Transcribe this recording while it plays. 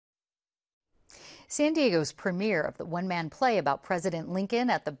San Diego's premiere of the one-man play about President Lincoln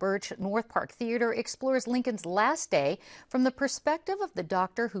at the Birch North Park Theater explores Lincoln's last day from the perspective of the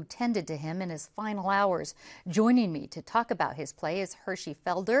doctor who tended to him in his final hours. Joining me to talk about his play is Hershey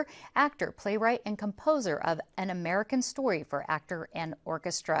Felder, actor, playwright, and composer of An American Story for Actor and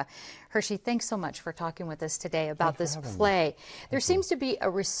Orchestra. Hershey, thanks so much for talking with us today about this play. There seems to be a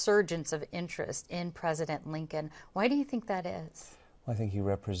resurgence of interest in President Lincoln. Why do you think that is? I think he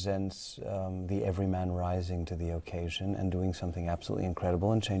represents the everyman rising to the occasion and doing something absolutely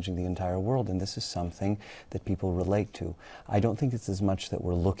incredible and changing the entire world. And this is something that people relate to. I don't think it's as much that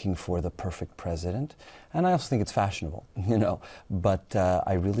we're looking for the perfect president. And I also think it's fashionable, you know. But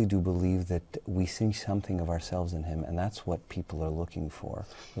I really do believe that we see something of ourselves in him. And that's what people are looking for.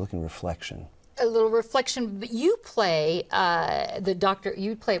 They're looking for reflection. A little reflection, but you play the doctor,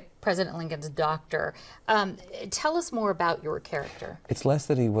 you play President Lincoln's doctor. Tell us more about your character. It's less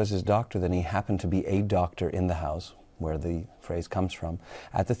that he was his doctor than he happened to be a doctor in the house, where the phrase comes from,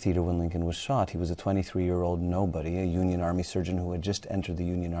 at the theater when Lincoln was shot. He was a 23-year-old nobody, a Union Army surgeon who had just entered the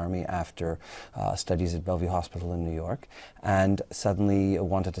Union Army after studies at Bellevue Hospital in New York, and suddenly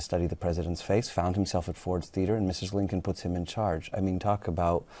wanted to study the president's face, found himself at Ford's Theater, and Mrs. Lincoln puts him in charge. I mean, talk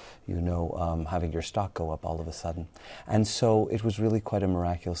about, you know, having your stock go up all of a sudden. And so it was really quite a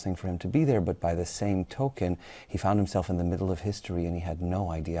miraculous thing for him to be there, but by the same token, he found himself in the middle of history, and he had no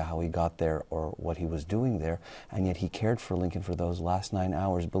idea how he got there or what he was doing there, and yet he cared for Lincoln for those last 9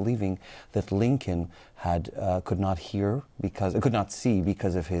 hours, believing that Lincoln had could not see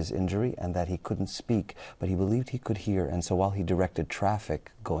because of his injury, and that he couldn't speak, but he believed he could hear. And so while he directed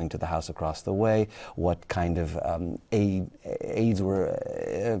traffic going to the house across the way, what kind of aids were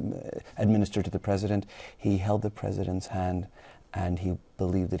administered to the president, he held the president's hand, and he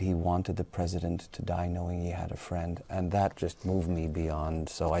believed that he wanted the president to die knowing he had a friend. And that just moved me beyond.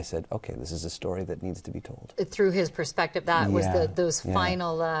 So I said, okay, this is a story that needs to be told. Through his perspective, that was those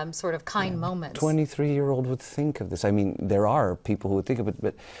final sort of kind moments. 23-year-old would think of this. I mean, there are people who would think of it,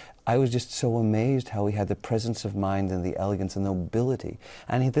 but I was just so amazed how he had the presence of mind and the elegance and nobility.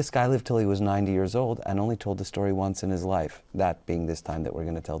 And this guy lived till he was 90 years old and only told the story once in his life, that being this time that we're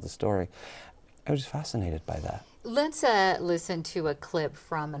going to tell the story. I was fascinated by that. Let's listen to a clip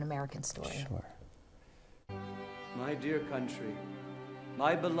from An American Story. Sure. My dear country,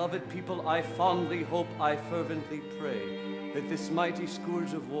 my beloved people, I fondly hope, I fervently pray that this mighty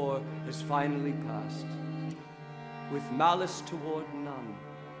scourge of war is finally past. With malice toward none,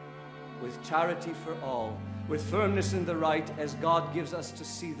 with charity for all, with firmness in the right, as God gives us to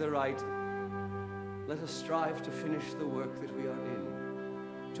see the right, let us strive to finish the work that we are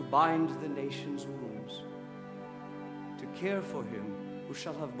in, to bind the nation's wounds, to care for him who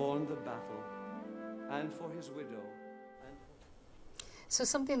shall have borne the battle, and for his widow. So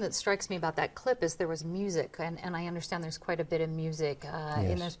something that strikes me about that clip is there was music, and I understand there's quite a bit of music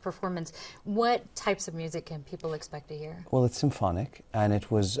in this performance. What types of music can people expect to hear? Well, it's symphonic, and it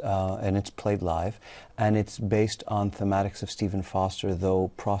was, and it's played live, and it's based on thematics of Stephen Foster,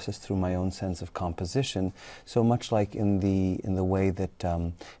 though processed through my own sense of composition. So much like in the way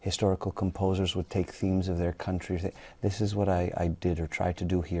that historical composers would take themes of their country, this is what I did or tried to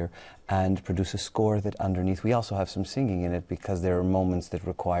do here, and produce a score that underneath, we also have some singing in it, because there are moments that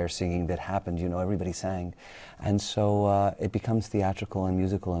require singing that happened, you know, everybody sang. And so it becomes theatrical and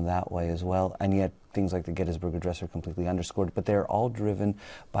musical in that way as well, and yet things like the Gettysburg Address are completely underscored, but they're all driven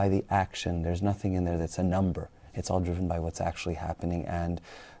by the action. There's nothing in there that's a number. It's all driven by what's actually happening, and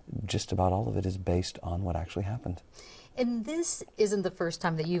just about all of it is based on what actually happened. And this isn't the first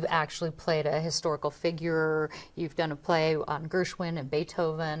time that you've actually played a historical figure. You've done a play on Gershwin and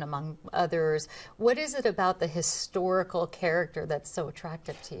Beethoven, among others. What is it about the historical character that's so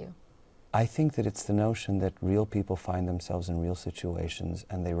attractive to you? I think that it's the notion that real people find themselves in real situations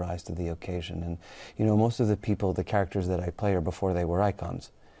and they rise to the occasion. And, you know, most of the people, the characters that I play are before they were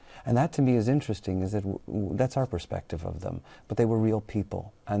icons. And that to me is interesting, is that that's our perspective of them. But they were real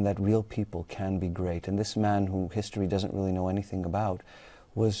people, and that real people can be great. And this man, who history doesn't really know anything about,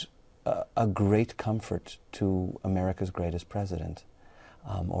 was a great comfort to America's greatest president,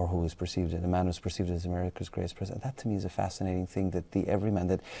 or who was perceived, the man who was perceived as America's greatest president. That to me is a fascinating thing, that the everyman,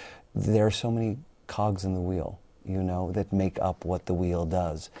 that there are so many cogs in the wheel, you know, that make up what the wheel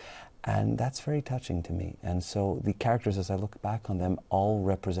does. And that's very touching to me. And so the characters, as I look back on them, all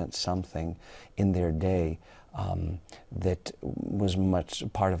represent something in their day that was much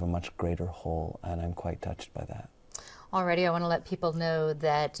part of a much greater whole, and I'm quite touched by that. Already, I want to let people know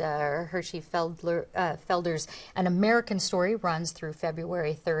that Hershey Felder's An American Story runs through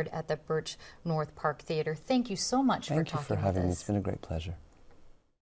February 3rd at the Birch North Park Theater. Thank you so much for talking with us. Thank you for having me. It's been a great pleasure.